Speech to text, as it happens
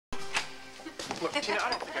Look, Tina, I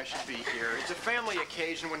don't think I should be here. It's a family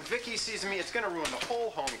occasion. When Vicky sees me, it's gonna ruin the whole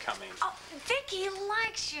homecoming. Oh, Vicky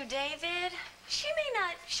likes you, David. She may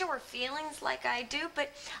not show her feelings like I do, but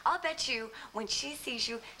I'll bet you when she sees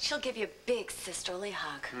you, she'll give you a big sisterly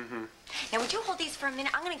hug. Mm-hmm. Now, would you hold these for a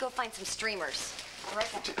minute? I'm gonna go find some streamers. All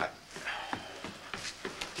right.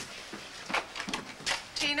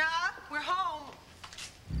 Tina, we're home.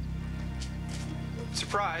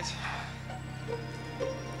 Surprise.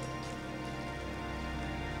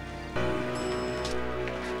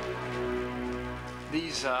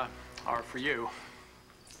 These, are for you.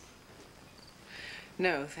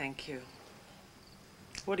 No, thank you.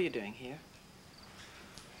 What are you doing here?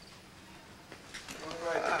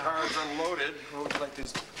 All right, the car's unloaded. What would you like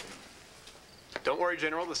this? Don't worry,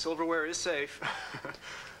 General. The silverware is safe.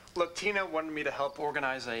 Look, Tina wanted me to help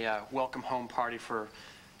organize a welcome home party for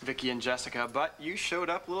Vicky and Jessica, but you showed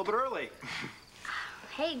up a little bit early.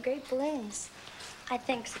 Hey, great balloons. I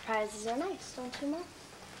think surprises are nice, don't you, Mom?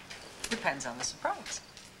 Depends on the surprise.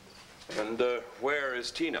 And where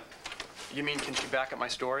is Tina? You mean, can she back up my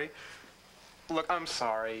story? Look, I'm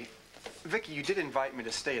sorry. Vicky, you did invite me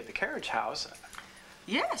to stay at the Carriage house.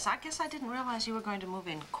 Yes, I guess I didn't realize you were going to move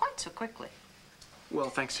in quite so quickly. Well,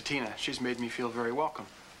 thanks to Tina. She's made me feel very welcome.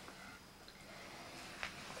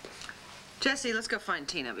 Jesse, let's go find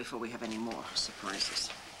Tina before we have any more surprises.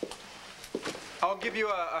 I'll give you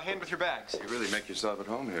a hand with your bags. You really make yourself at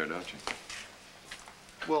home here, don't you?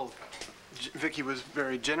 Well, Vicky was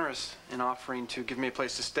very generous in offering to give me a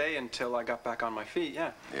place to stay until I got back on my feet,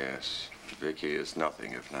 yeah. Yes, Vicky is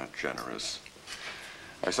nothing if not generous.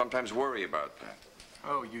 I sometimes worry about that.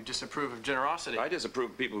 Oh, you disapprove of generosity? I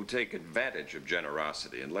disapprove of people who take advantage of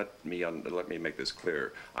generosity. And let me make this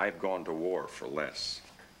clear. I've gone to war for less.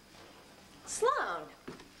 Sloan,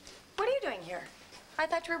 what are you doing here? I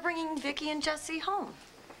thought you were bringing Vicky and Jesse home.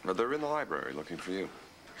 But they're in the library looking for you.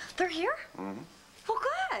 They're here? Mm-hmm. Well,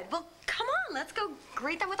 good. Well, come on. Let's go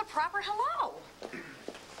greet them with a proper hello.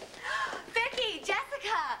 Vicky,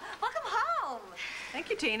 Jessica, welcome home. Thank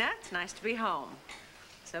you, Tina. It's nice to be home.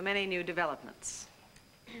 So many new developments.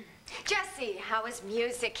 Jesse, how was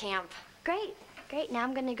music camp? Great, great. Now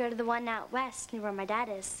I'm going to go to the one out west near where my dad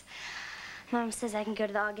is. Mom says I can go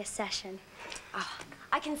to the August session. Oh,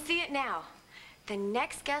 I can see it now. The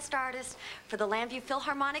next guest artist for the Llanfair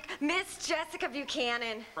Philharmonic, Miss Jessica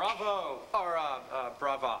Buchanan. Bravo, or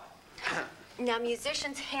brava. Now,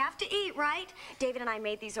 musicians have to eat, right? David and I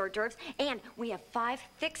made these hors d'oeuvres, and we have 5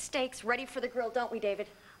 thick steaks ready for the grill, don't we, David?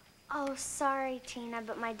 Oh, sorry, Tina,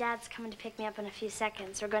 but my dad's coming to pick me up in a few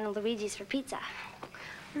seconds. We're going to Luigi's for pizza.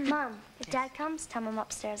 Mom, if Dad comes, tell him I'm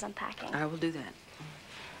upstairs unpacking. I will do that.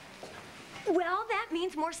 Well, that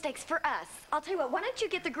means more steaks for us. I'll tell you what, why don't you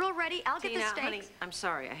get the grill ready? I'll get the steaks. Honey, I'm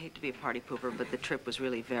sorry. I hate to be a party pooper, but the trip was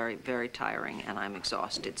really very, very tiring, and I'm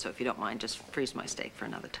exhausted. So if you don't mind, just freeze my steak for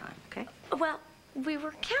another time, okay? Well, we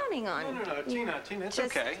were counting on... No, Tina, it's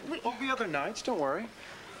okay. There'll be other nights, don't worry.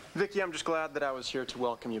 Vicky, I'm just glad that I was here to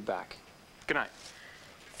welcome you back. Good night.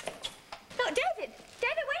 No, David,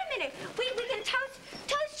 wait a minute. We can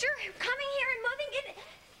toast your coming here and moving in.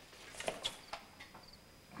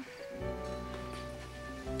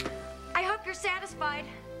 I hope you're satisfied.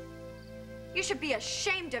 You should be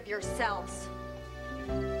ashamed of yourselves.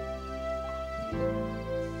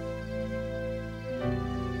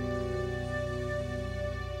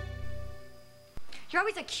 You're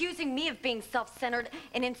always accusing me of being self-centered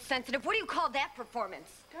and insensitive. What do you call that performance?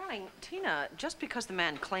 Darling, Tina, just because the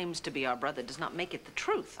man claims to be our brother does not make it the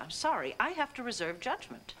truth. I'm sorry. I have to reserve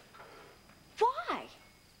judgment. Why?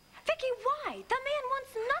 Vicky, why? The man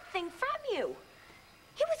wants nothing from you.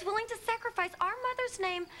 He was willing to sacrifice our mother's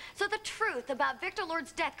name so the truth about Victor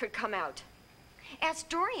Lord's death could come out. Ask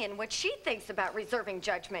Dorian what she thinks about reserving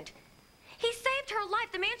judgment. He saved her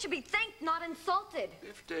life. The man should be thanked, not insulted.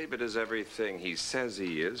 If David is everything he says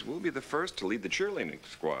he is, we'll be the first to lead the cheerleading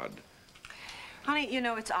squad. Honey, you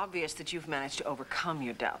know, it's obvious that you've managed to overcome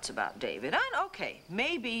your doubts about David. And okay,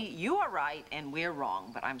 maybe you are right and we're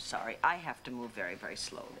wrong, but I'm sorry. I have to move very, very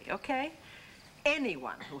slowly, okay?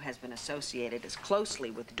 Anyone who has been associated as closely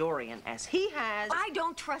with Dorian as he has... I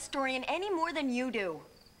don't trust Dorian any more than you do.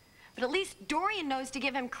 But at least Dorian knows to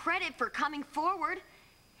give him credit for coming forward.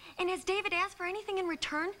 And has David asked for anything in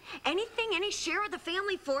return? Anything, any share of the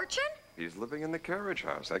family fortune? He's living in the Carriage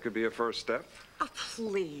house. That could be a first step. Oh,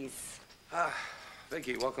 please.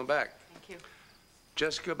 Vicky, welcome back. Thank you.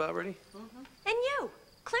 Jessica, about ready? Mm-hmm. And you,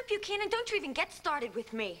 Clint Buchanan, don't you even get started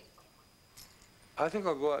with me. I think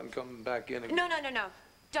I'll go out and come back in again. No.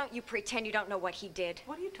 Don't you pretend you don't know what he did.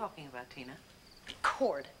 What are you talking about, Tina?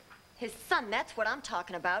 Cord. His son, that's what I'm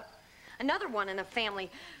talking about. Another one in a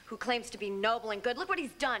family who claims to be noble and good. Look what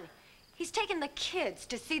he's done. He's taken the kids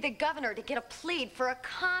to see the governor to get a plead for a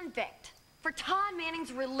convict, for Todd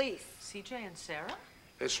Manning's release. CJ and Sarah?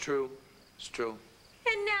 It's true. It's true.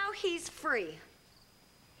 And now he's free.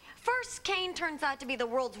 First, Kane turns out to be the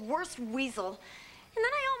world's worst weasel, and then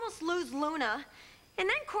I almost lose Luna, and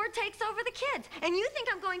then Cord takes over the kids. And you think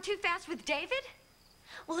I'm going too fast with David?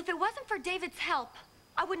 Well, if it wasn't for David's help,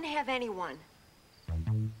 I wouldn't have anyone.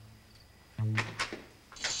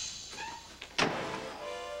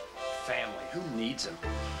 Family, who needs them?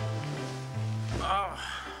 Oh.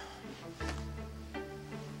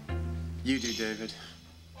 You do, David.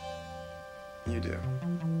 You do.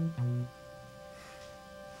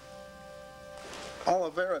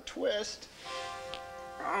 Olivera Twist.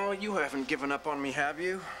 Oh, you haven't given up on me, have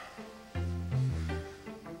you?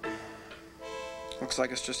 Looks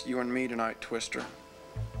like it's just you and me tonight, Twister.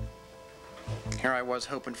 Here I was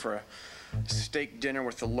hoping for a steak dinner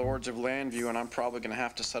with the Lords of Landview, and I'm probably gonna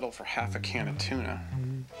have to settle for half a can of tuna.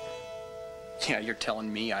 Yeah, you're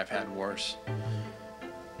telling me I've had worse.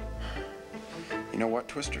 You know what,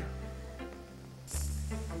 Twister?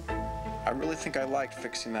 I really think I liked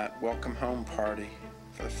fixing that welcome home party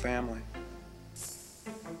for the family.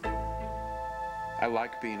 I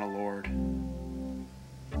like being a lord.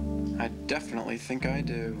 I definitely think I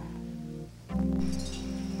do.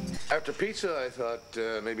 After pizza, I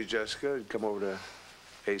thought maybe Jessica would come over to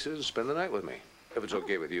Ace's and spend the night with me, if it's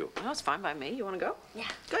okay with you. No, it's fine by me. You want to go? Yeah.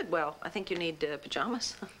 Good. Well, I think you need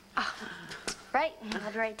pajamas. Right,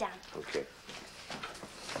 I'll be right down. Okay.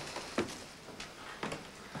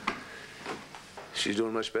 She's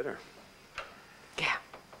doing much better. Yeah.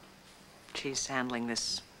 She's handling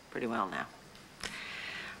this pretty well now.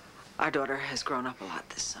 Our daughter has grown up a lot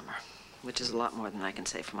this summer, which is a lot more than I can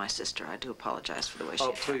say for my sister. I do apologize for the way she Oh,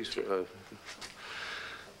 attacked please, you.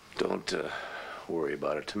 don't worry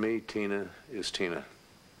about it. To me, Tina is Tina.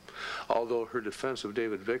 Although her defense of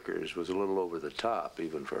David Vickers was a little over the top,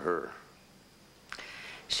 even for her.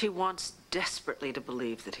 She wants desperately to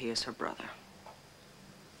believe that he is her brother.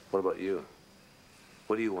 What about you?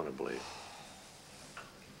 What do you want to believe?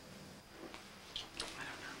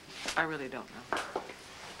 I really don't know.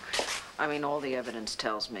 I mean, all the evidence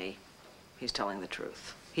tells me he's telling the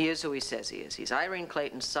truth. He is who he says he is. He's Irene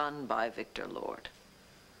Clayton's son by Victor Lord.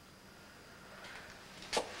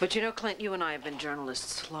 But you know, Clint, you and I have been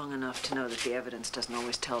journalists long enough to know that the evidence doesn't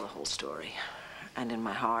always tell the whole story. And in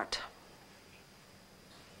my heart,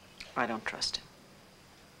 I don't trust him.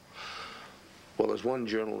 Well, as one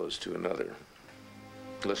journalist to another,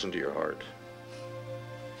 listen to your heart.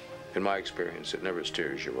 In my experience, it never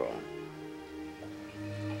steers you wrong.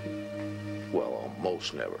 Well,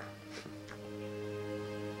 almost never.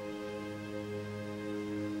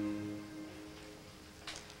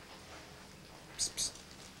 Psst, psst.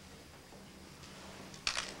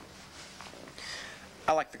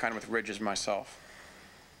 I like the kind with ridges myself.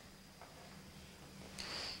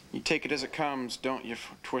 You take it as it comes, don't you,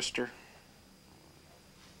 Twister?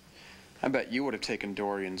 I bet you would have taken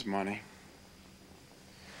Dorian's money.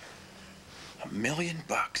 $1 million.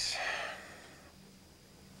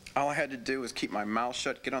 All I had to do was keep my mouth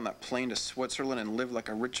shut, get on that plane to Switzerland, and live like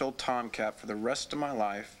a rich old tomcat for the rest of my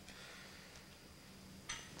life.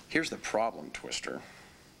 Here's the problem, Twister.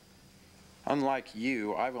 Unlike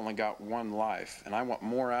you, I've only got one life, and I want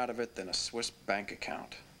more out of it than a Swiss bank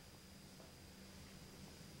account.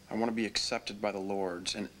 I want to be accepted by the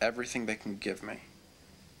Lords in everything they can give me.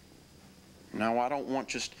 No, I don't want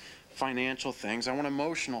just financial things. I want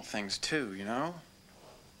emotional things too, you know?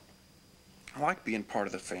 I like being part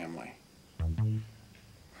of the family.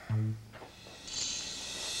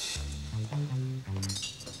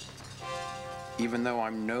 Even though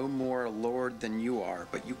I'm no more a lord than you are,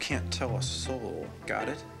 but you can't tell a soul, got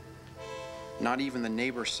it? Not even the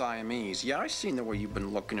neighbor Siamese. Yeah, I've seen the way you've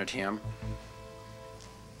been looking at him.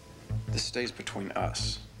 This stays between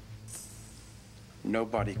us.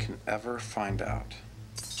 Nobody can ever find out.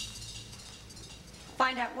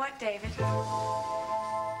 Find out what, David?